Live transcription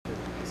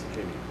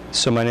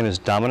So my name is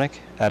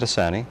Dominick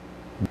Attisani.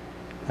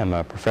 I'm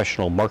a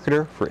professional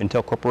marketer for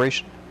Intel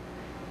Corporation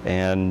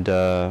and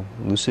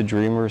lucid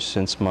dreamer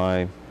since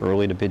my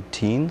early to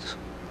mid-teens.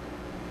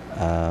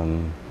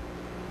 And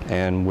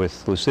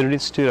with Lucidity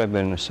Institute, I've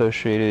been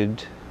associated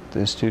with the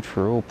Institute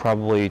for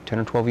probably 10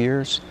 or 12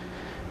 years.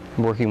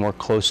 I'm working more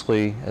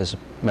closely as a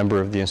member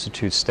of the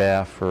Institute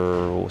staff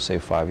for, we'll say,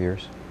 5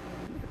 years.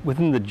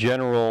 Within the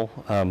general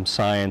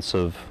science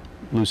of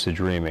lucid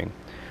dreaming,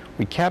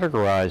 we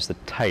categorize the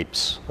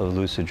types of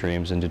lucid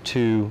dreams into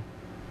two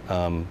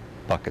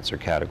buckets or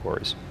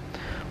categories.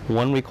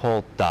 One we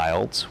call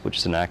DILDS, which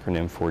is an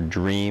acronym for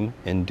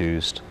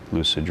Dream-Induced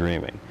Lucid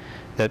Dreaming.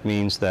 That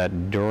means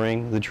that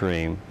during the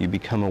dream, you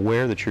become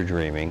aware that you're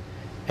dreaming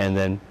and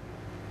then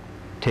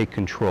take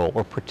control,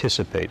 or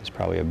participate is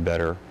probably a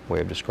better way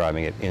of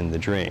describing it, in the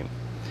dream.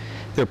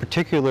 There are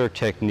particular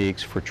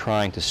techniques for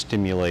trying to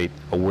stimulate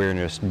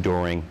awareness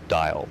during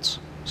DILDS.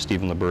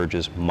 Stephen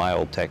LaBerge's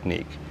mild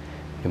technique,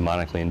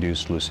 mnemonically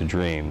induced lucid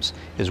dreams,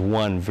 is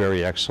one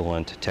very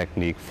excellent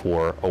technique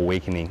for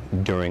awakening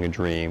during a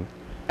dream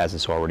as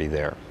it's already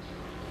there.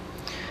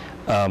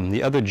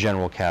 The other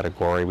general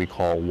category we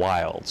call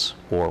WILDS,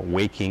 or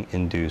waking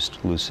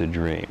induced lucid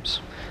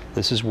dreams.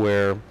 This is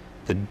where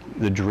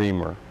the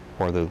dreamer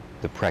or the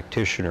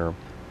practitioner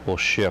will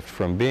shift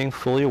from being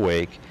fully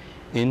awake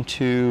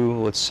into,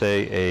 let's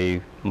say,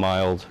 a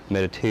mild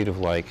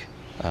meditative-like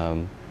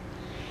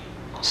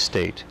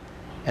state,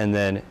 and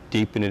then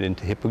deepen it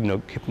into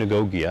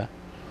hypnagogia,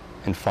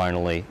 and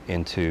finally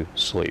into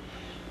sleep.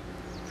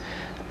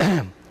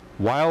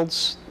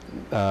 Wilds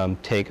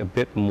take a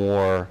bit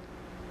more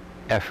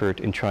effort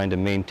in trying to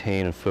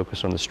maintain and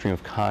focus on the stream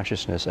of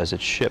consciousness as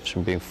it shifts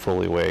from being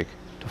fully awake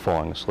to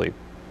falling asleep,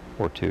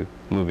 or to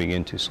moving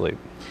into sleep.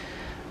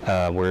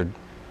 Where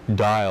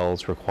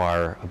DILDS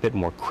require a bit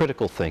more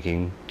critical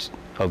thinking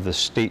of the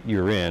state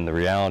you're in, the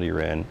reality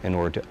you're in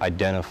order to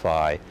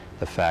identify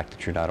the fact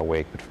that you're not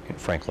awake, but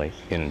frankly,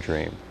 in a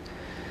dream.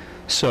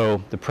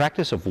 So the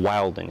practice of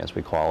wilding, as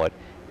we call it,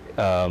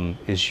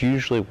 is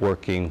usually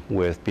working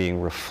with being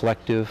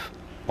reflective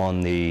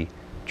on the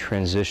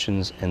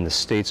transitions and the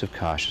states of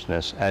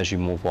consciousness as you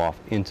move off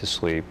into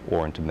sleep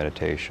or into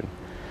meditation.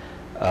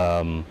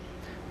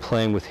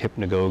 Playing with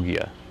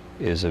hypnagogia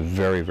is a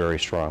very, very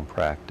strong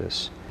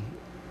practice.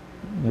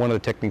 One of the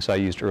techniques I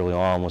used early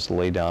on was to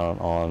lay down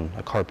on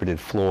a carpeted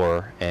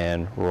floor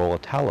and roll a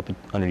towel up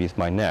underneath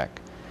my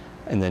neck,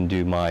 and then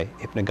do my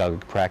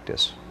hypnagogic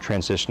practice,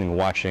 transitioning,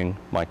 watching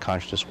my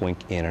consciousness wink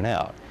in and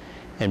out.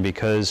 And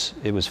because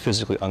it was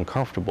physically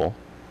uncomfortable,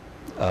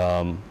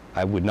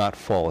 I would not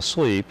fall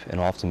asleep and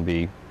often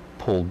be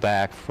pulled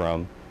back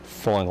from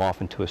falling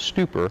off into a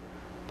stupor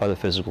by the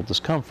physical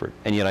discomfort.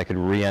 And yet I could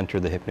re-enter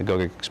the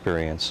hypnagogic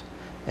experience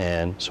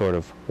and sort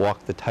of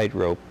walk the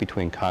tightrope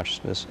between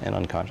consciousness and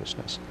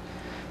unconsciousness.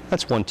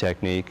 That's one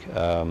technique.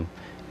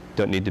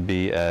 Don't need to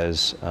be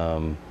as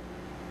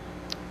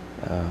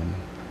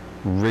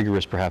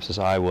rigorous perhaps as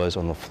I was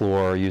on the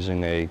floor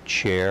using a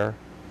chair.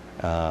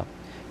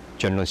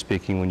 Generally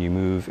speaking, when you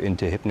move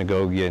into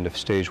hypnagogia, into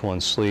stage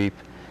 1 sleep,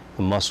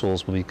 the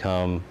muscles will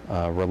become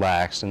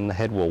relaxed and the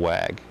head will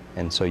wag,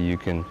 and so you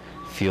can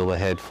feel the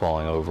head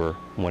falling over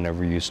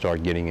whenever you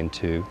start getting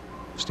into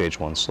stage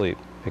 1 sleep.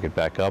 Pick it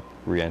back up,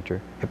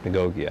 re-enter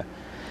hypnagogia.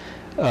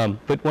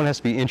 But one has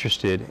to be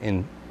interested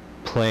in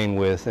playing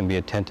with and be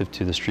attentive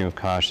to the stream of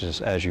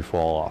consciousness as you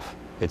fall off.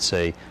 It's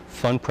a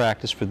fun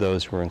practice for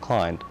those who are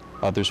inclined.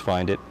 Others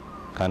find it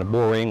kind of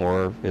boring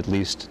or at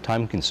least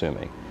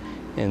time-consuming.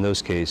 In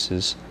those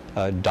cases,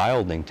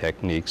 dilding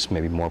techniques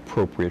may be more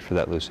appropriate for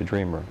that lucid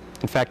dreamer.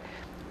 In fact,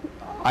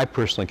 I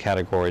personally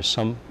categorize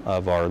some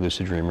of our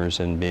lucid dreamers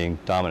in being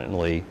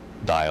dominantly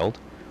dialed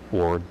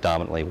or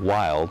dominantly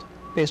wild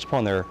based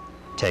upon their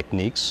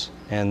techniques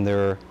and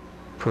their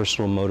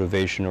personal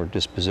motivation or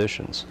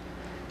dispositions.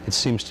 It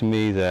seems to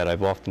me that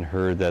I've often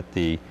heard that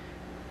the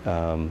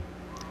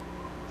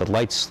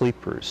light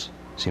sleepers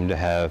seem to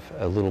have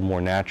a little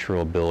more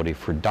natural ability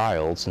for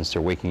dialed, since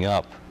they're waking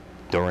up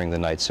during the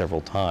night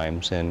several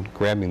times and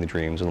grabbing the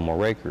dreams a little more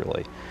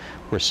regularly,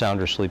 where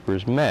sounder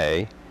sleepers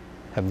may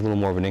have a little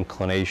more of an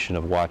inclination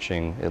of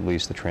watching at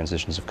least the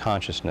transitions of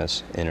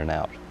consciousness in and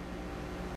out.